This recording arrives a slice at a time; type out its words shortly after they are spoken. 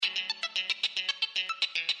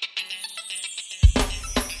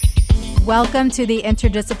Welcome to The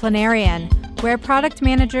Interdisciplinarian, where product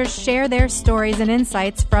managers share their stories and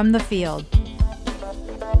insights from the field.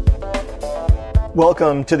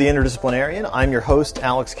 Welcome to The Interdisciplinarian. I'm your host,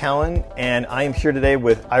 Alex Cowan, and I am here today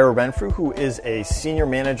with Ira Renfrew, who is a senior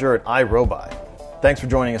manager at iRobot. Thanks for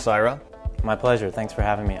joining us, Ira. My pleasure. Thanks for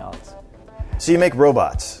having me, Alex. So you make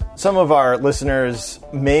robots. Some of our listeners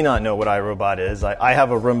may not know what iRobot is. I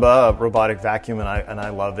have a Roomba, a robotic vacuum, and I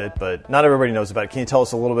love it, but not everybody knows about it. Can you tell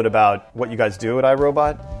us a little bit about what you guys do at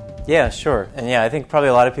iRobot? Yeah, sure. And yeah, I think probably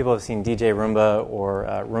a lot of people have seen DJ Roomba or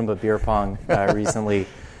Roomba Beer Pong recently,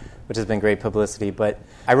 which has been great publicity. But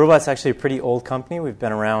iRobot's actually a pretty old company. We've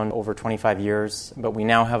been around over 25 years, but we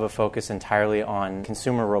now have a focus entirely on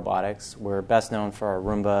consumer robotics. We're best known for our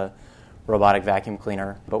Roomba robotic vacuum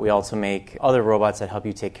cleaner, but we also make other robots that help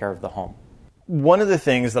you take care of the home. One of the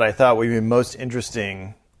things that I thought would be most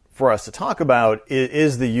interesting for us to talk about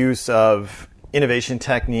is the use of innovation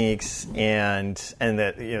techniques and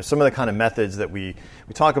that, you know, some of the kind of methods that we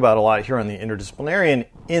talk about a lot here on the Interdisciplinarian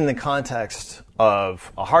in the context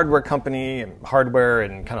of a hardware company and hardware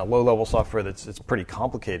and kind of low-level software it's pretty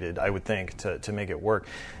complicated, I would think, to make it work.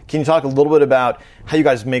 Can you talk a little bit about how you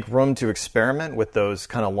guys make room to experiment with those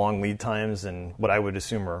kind of long lead times and what I would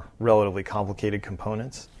assume are relatively complicated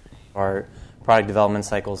components? Our product development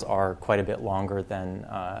cycles are quite a bit longer than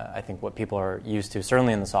I think what people are used to,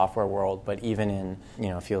 certainly in the software world, but even in,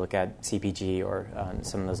 if you look at CPG or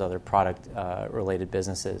some of those other product-related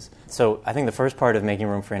businesses. So I think the first part of making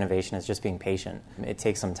room for innovation is just being patient. It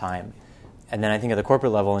takes some time. And then I think at the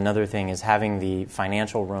corporate level, another thing is having the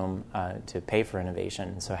financial room to pay for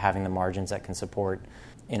innovation, so having the margins that can support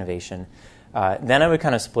innovation. Then I would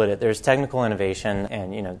kind of split it. There's technical innovation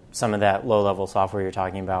and, some of that low-level software you're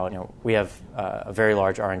talking about. We have a very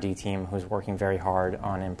large R&D team who's working very hard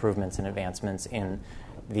on improvements and advancements in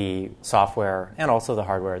the software and also the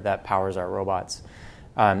hardware that powers our robots.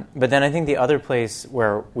 But then I think the other place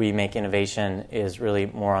where we make innovation is really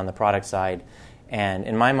more on the product side. And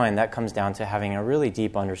in my mind, that comes down to having a really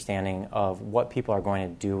deep understanding of what people are going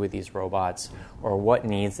to do with these robots or what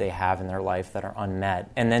needs they have in their life that are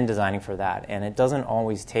unmet, and then designing for that. And it doesn't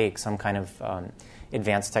always take some kind of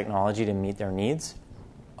advanced technology to meet their needs.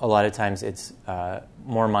 A lot of times it's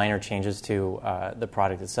more minor changes to the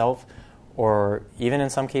product itself, or even in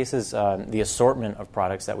some cases, the assortment of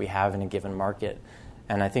products that we have in a given market.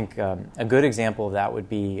 And I think a good example of that would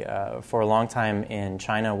be, for a long time in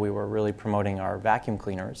China, we were really promoting our vacuum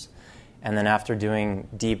cleaners. And then after doing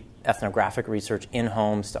deep ethnographic research in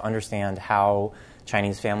homes to understand how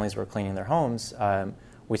Chinese families were cleaning their homes,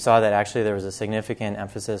 we saw that actually there was a significant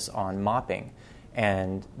emphasis on mopping.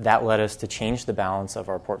 And that led us to change the balance of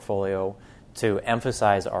our portfolio to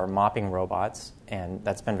emphasize our mopping robots, and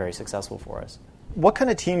that's been very successful for us. What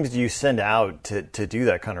kind of teams do you send out to do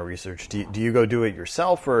that kind of research? Do you go do it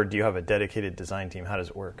yourself, or do you have a dedicated design team? How does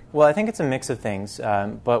it work? Well, I think it's a mix of things,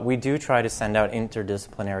 but we do try to send out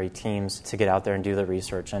interdisciplinary teams to get out there and do the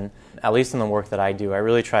research. And at least in the work that I do, I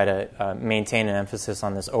really try to maintain an emphasis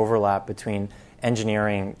on this overlap between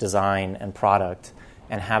engineering, design, and product,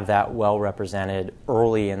 and have that well represented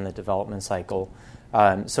early in the development cycle.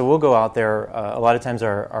 So we'll go out there. A lot of times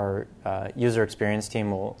our user experience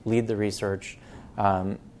team will lead the research.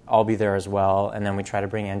 I'll be there as well, and then we try to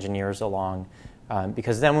bring engineers along,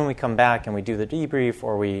 because then when we come back and we do the debrief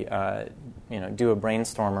or we do a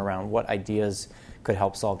brainstorm around what ideas could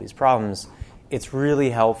help solve these problems, it's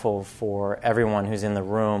really helpful for everyone who's in the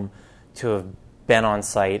room to have been on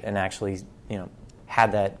site and actually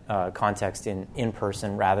had that context in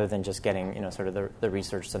person rather than just getting sort of the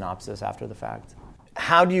research synopsis after the fact.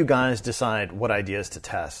 How do you guys decide what ideas to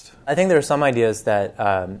test? I think there are some ideas that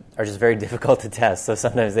are just very difficult to test, so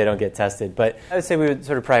sometimes they don't get tested. But I would say we would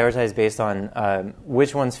sort of prioritize based on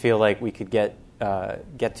which ones feel like we could get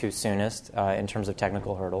to soonest in terms of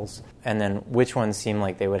technical hurdles, and then which ones seem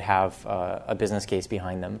like they would have a business case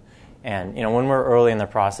behind them. And when we're early in the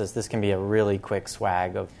process, this can be a really quick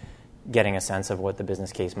swag of getting a sense of what the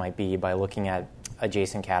business case might be by looking at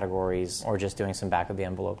adjacent categories or just doing some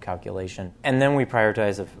back-of-the-envelope calculation. And then we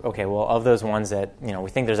prioritize of those ones that we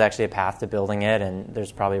think there's actually a path to building it and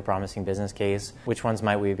there's probably a promising business case, which ones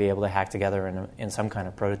might we be able to hack together in some kind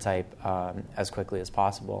of prototype as quickly as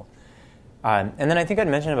possible. And then I think I'd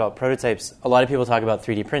mention about prototypes. A lot of people talk about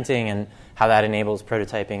 3D printing and how that enables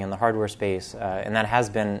prototyping in the hardware space, and that has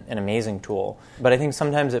been an amazing tool. But I think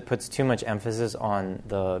sometimes it puts too much emphasis on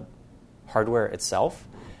the hardware itself.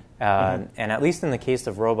 And at least in the case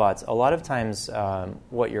of robots, a lot of times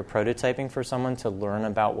what you're prototyping for someone to learn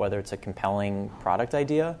about whether it's a compelling product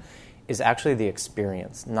idea is actually the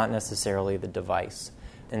experience, not necessarily the device.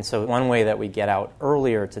 And so one way that we get out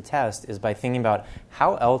earlier to test is by thinking about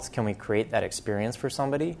how else can we create that experience for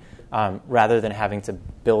somebody rather than having to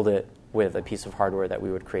build it with a piece of hardware that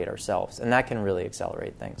we would create ourselves. And that can really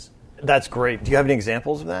accelerate things. That's great. Do you have any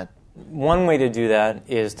examples of that? One way to do that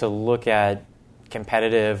is to look at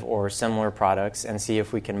competitive or similar products and see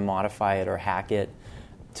if we can modify it or hack it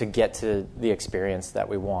to get to the experience that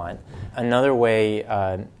we want. Another way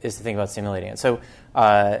is to think about simulating it. So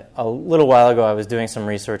a little while ago, I was doing some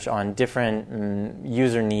research on different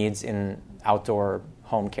user needs in outdoor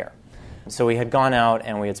home care. So we had gone out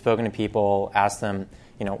and we had spoken to people, asked them,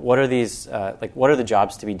 what are these, what are the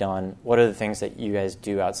jobs to be done? What are the things that you guys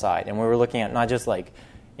do outside? And we were looking at not just like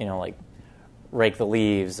rake the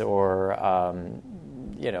leaves or,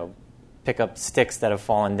 pick up sticks that have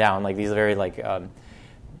fallen down. Like these are very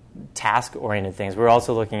task-oriented things. We're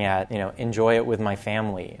also looking at, enjoy it with my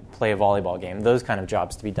family, play a volleyball game, those kind of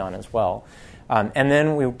jobs to be done as well. And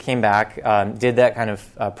then we came back, did that kind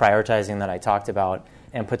of prioritizing that I talked about,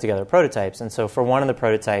 and put together prototypes. And so for one of the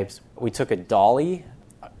prototypes, we took a dolly,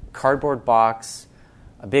 a cardboard box,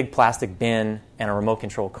 a big plastic bin, and a remote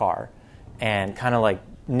control car, and kind of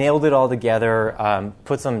nailed it all together,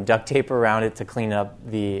 put some duct tape around it to clean up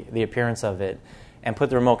the appearance of it, and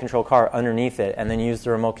put the remote control car underneath it, and then use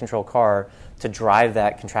the remote control car to drive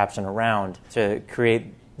that contraption around to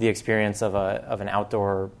create the experience of an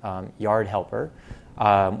outdoor yard helper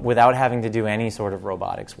without having to do any sort of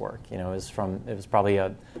robotics work. It was probably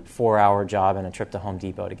a 4-hour job and a trip to Home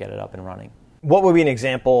Depot to get it up and running. What would be an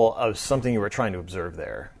example of something you were trying to observe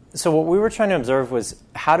there? So what we were trying to observe was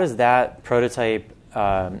how does that prototype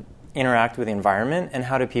interact with the environment, and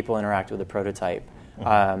how do people interact with the prototype?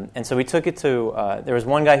 And so we took it to, there was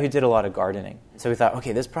one guy who did a lot of gardening. So we thought,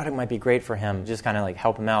 okay, this product might be great for him. Just kind of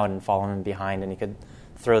help him out and follow him behind, and he could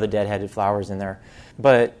throw the dead-headed flowers in there.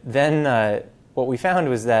 But then what we found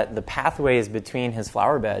was that the pathways between his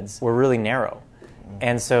flower beds were really narrow.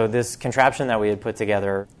 And so this contraption that we had put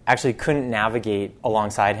together actually couldn't navigate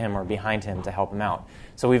alongside him or behind him to help him out.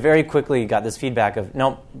 So we very quickly got this feedback of,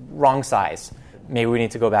 nope, wrong size. Maybe we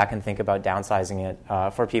need to go back and think about downsizing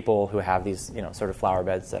it for people who have these, sort of flower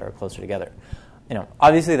beds that are closer together.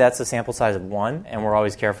 Obviously that's a sample size of one, and we're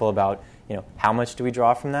always careful about, how much do we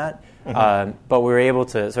draw from that. But we were able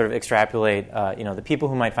to sort of extrapolate, the people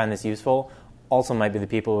who might find this useful also might be the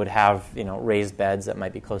people who would have, raised beds that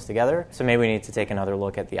might be close together. So maybe we need to take another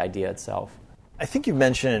look at the idea itself. I think you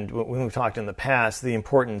mentioned, when we've talked in the past, the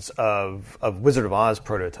importance of Wizard of Oz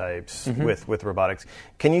prototypes with robotics.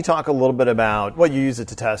 Can you talk a little bit about what you use it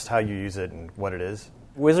to test, how you use it, and what it is?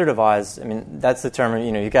 Wizard of Oz, that's the term,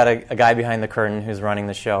 you've got a guy behind the curtain who's running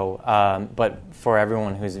the show, but for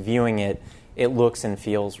everyone who's viewing it, it looks and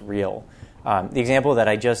feels real. The example that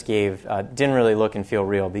I just gave didn't really look and feel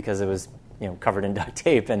real because it was covered in duct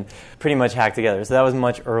tape and pretty much hacked together. So that was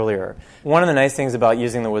much earlier. One of the nice things about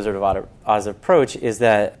using the Wizard of Oz approach is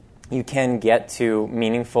that you can get to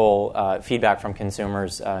meaningful feedback from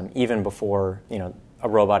consumers even before a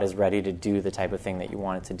robot is ready to do the type of thing that you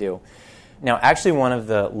want it to do. Now, actually, one of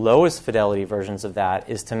the lowest fidelity versions of that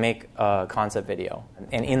is to make a concept video.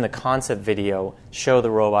 And in the concept video, show the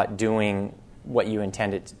robot doing what you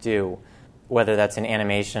intend it to do, whether that's in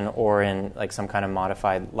animation or in some kind of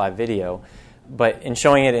modified live video. But in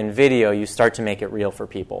showing it in video, you start to make it real for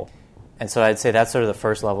people. And so I'd say that's sort of the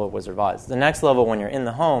first level of Wizard of Oz. The next level, when you're in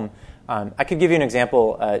the home, I could give you an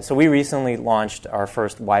example. So we recently launched our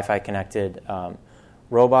first Wi-Fi connected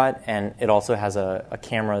robot, and it also has a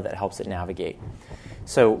camera that helps it navigate.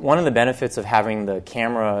 So one of the benefits of having the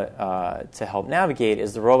camera to help navigate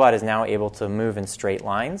is the robot is now able to move in straight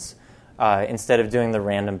lines instead of doing the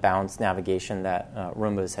random bounce navigation that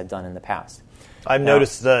Roombas had done in the past. I've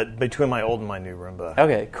noticed that between my old and my new Roomba.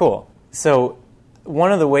 Okay, cool. So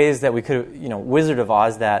one of the ways that we could, Wizard of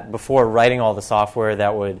Oz that before writing all the software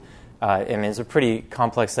that would, it's a pretty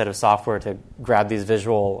complex set of software to grab these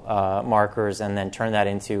visual markers and then turn that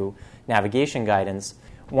into navigation guidance.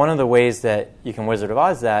 One of the ways that you can Wizard of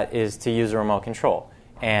Oz that is to use a remote control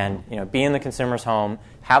and be in the consumer's home,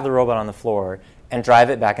 have the robot on the floor, and drive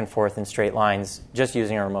it back and forth in straight lines just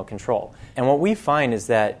using a remote control. And what we find is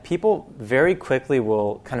that people very quickly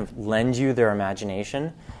will kind of lend you their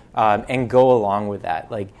imagination and go along with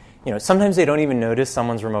that. Sometimes they don't even notice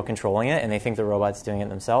someone's remote controlling it and they think the robot's doing it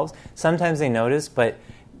themselves. Sometimes they notice, but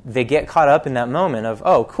they get caught up in that moment of,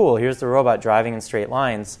 oh, cool, here's the robot driving in straight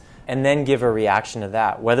lines, and then give a reaction to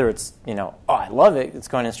that, whether it's, oh, I love it, it's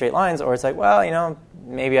going in straight lines, or it's like, well,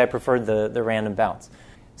 maybe I preferred the random bounce.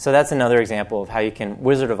 So that's another example of how you can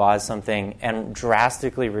Wizard of Oz something and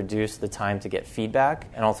drastically reduce the time to get feedback,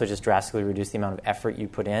 and also just drastically reduce the amount of effort you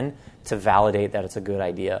put in to validate that it's a good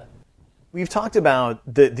idea. We've talked about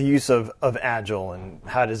the use of Agile and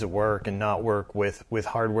how does it work and not work with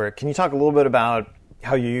hardware. Can you talk a little bit about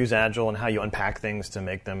how you use Agile and how you unpack things to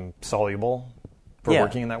make them soluble for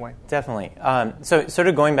working in that way? Definitely. So sort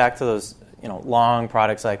of going back to those long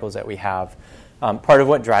product cycles that we have, part of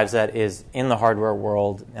what drives that is in the hardware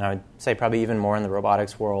world, and I would say probably even more in the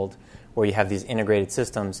robotics world, where you have these integrated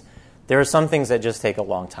systems, there are some things that just take a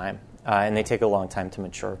long time, and they take a long time to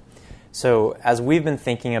mature. So as we've been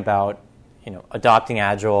thinking about adopting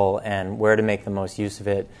Agile and where to make the most use of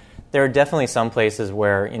it, there are definitely some places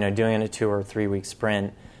where doing a 2 or 3 week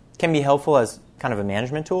sprint can be helpful as kind of a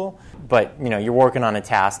management tool, but you're working on a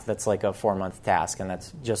task that's like a 4-month task, and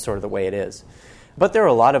that's just sort of the way it is. But there are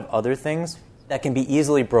a lot of other things that can be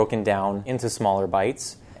easily broken down into smaller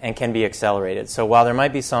bites and can be accelerated. So while there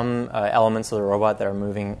might be some elements of the robot that are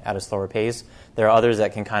moving at a slower pace, there are others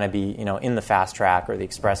that can kind of be in the fast track or the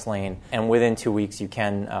express lane, and within 2 weeks you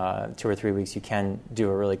can 2 or 3 weeks you can do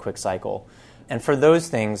a really quick cycle. And for those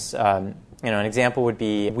things, an example would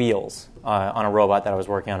be wheels on a robot that I was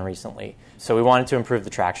working on recently. So we wanted to improve the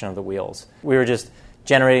traction of the wheels. We were just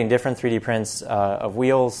generating different 3D prints of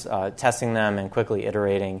wheels, testing them, and quickly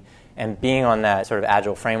iterating. And being on that sort of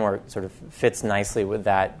Agile framework sort of fits nicely with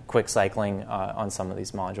that quick cycling on some of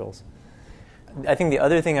these modules. I think the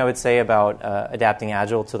other thing I would say about adapting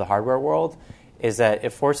Agile to the hardware world is that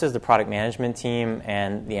it forces the product management team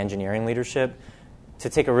and the engineering leadership to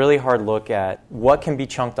take a really hard look at what can be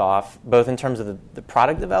chunked off, both in terms of the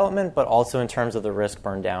product development, but also in terms of the risk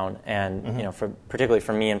burn down. And particularly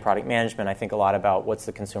for me in product management, I think a lot about what's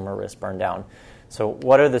the consumer risk burn down. So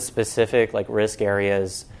what are the specific risk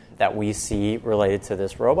areas that we see related to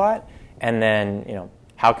this robot, and then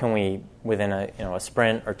how can we within a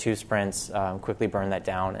sprint or 2 sprints quickly burn that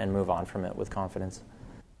down and move on from it with confidence.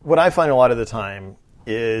 What I find a lot of the time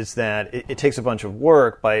is that it takes a bunch of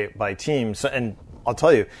work by teams, and I'll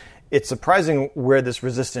tell you, it's surprising where this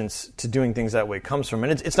resistance to doing things that way comes from.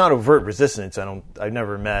 And it's not overt resistance. I've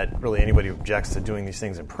never met really anybody who objects to doing these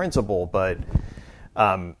things in principle, but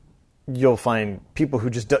you'll find people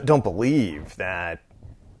who just don't believe that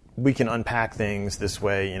we can unpack things this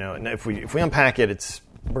way. And if we unpack it,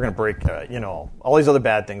 we're going to break. All these other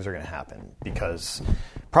bad things are going to happen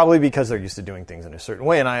probably because they're used to doing things in a certain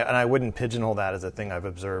way. And I wouldn't pigeonhole that as a thing I've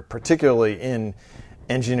observed, particularly in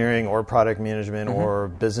engineering or product management or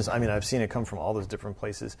business. I mean, I've seen it come from all those different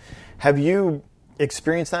places. Have you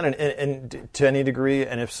experienced that and to any degree?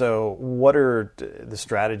 And if so, what are the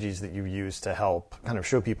strategies that you use to help kind of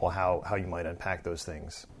show people how you might unpack those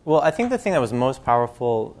things? Well, I think the thing that was most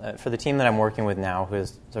powerful for the team that I'm working with now, who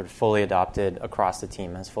is sort of fully adopted across the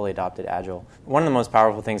team, has fully adopted Agile, one of the most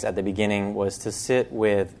powerful things at the beginning was to sit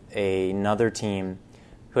with another team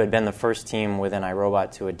who had been the first team within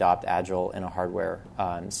iRobot to adopt Agile in a hardware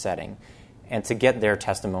setting, and to get their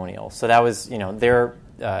testimonial. So that was,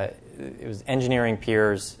 it was engineering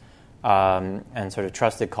peers and sort of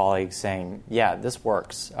trusted colleagues saying, yeah, this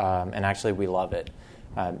works, and actually we love it.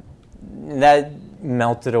 That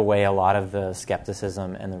melted away a lot of the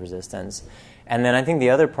skepticism and the resistance. And then I think the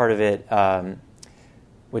other part of it,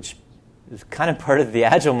 which is kind of part of the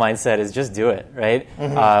Agile mindset, is just do it, right?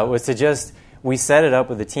 Was to we set it up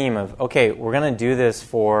with a team of, okay, we're going to do this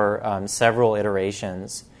for several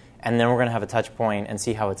iterations, and then we're going to have a touch point and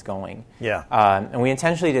see how it's going. Yeah. And we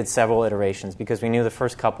intentionally did several iterations because we knew the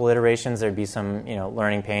first couple iterations there'd be some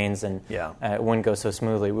learning pains and it wouldn't go so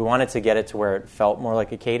smoothly. We wanted to get it to where it felt more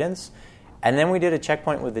like a cadence. And then we did a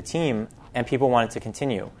checkpoint with the team, and people wanted to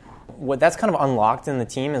continue. What that's kind of unlocked in the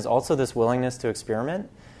team is also this willingness to experiment.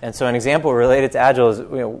 And so an example related to Agile is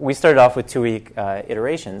we started off with 2-week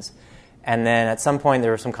iterations. And then at some point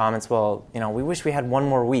there were some comments, well, we wish we had 1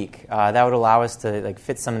 more week. That would allow us to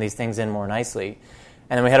fit some of these things in more nicely.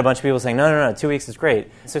 And then we had a bunch of people saying, no, 2 weeks is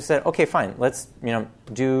great. So we said, okay, fine, let's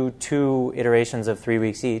do 2 iterations of 3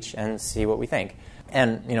 weeks each and see what we think.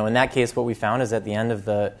 And in that case, what we found is at the end of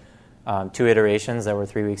the 2 iterations that were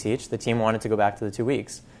 3 weeks each, the team wanted to go back to the 2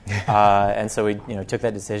 weeks. And so we took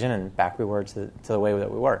that decision, and back we were to the way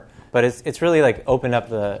that we were. But it's really opened up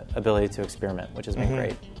the ability to experiment, which has been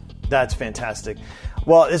great. That's fantastic.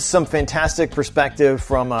 Well, this is some fantastic perspective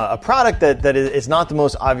from a product that is not the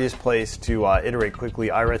most obvious place to iterate quickly.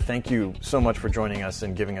 Ira, thank you so much for joining us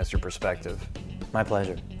and giving us your perspective. My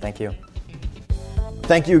pleasure. Thank you.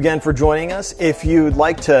 Thank you again for joining us. If you'd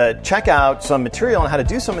like to check out some material on how to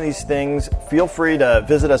do some of these things, feel free to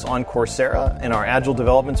visit us on Coursera in our Agile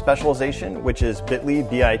Development Specialization, which is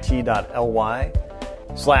bit.ly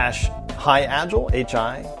HiAgile,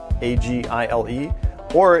 HiAgile.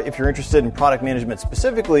 Or if you're interested in product management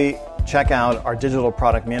specifically, check out our digital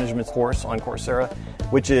product management course on Coursera,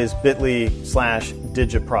 which is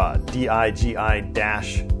bit.ly/digiprod, DIGI-PROD.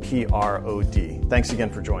 Thanks again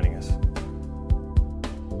for joining us.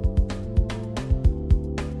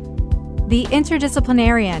 The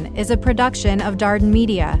Interdisciplinarian is a production of Darden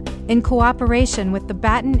Media in cooperation with the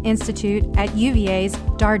Batten Institute at UVA's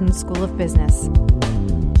Darden School of Business.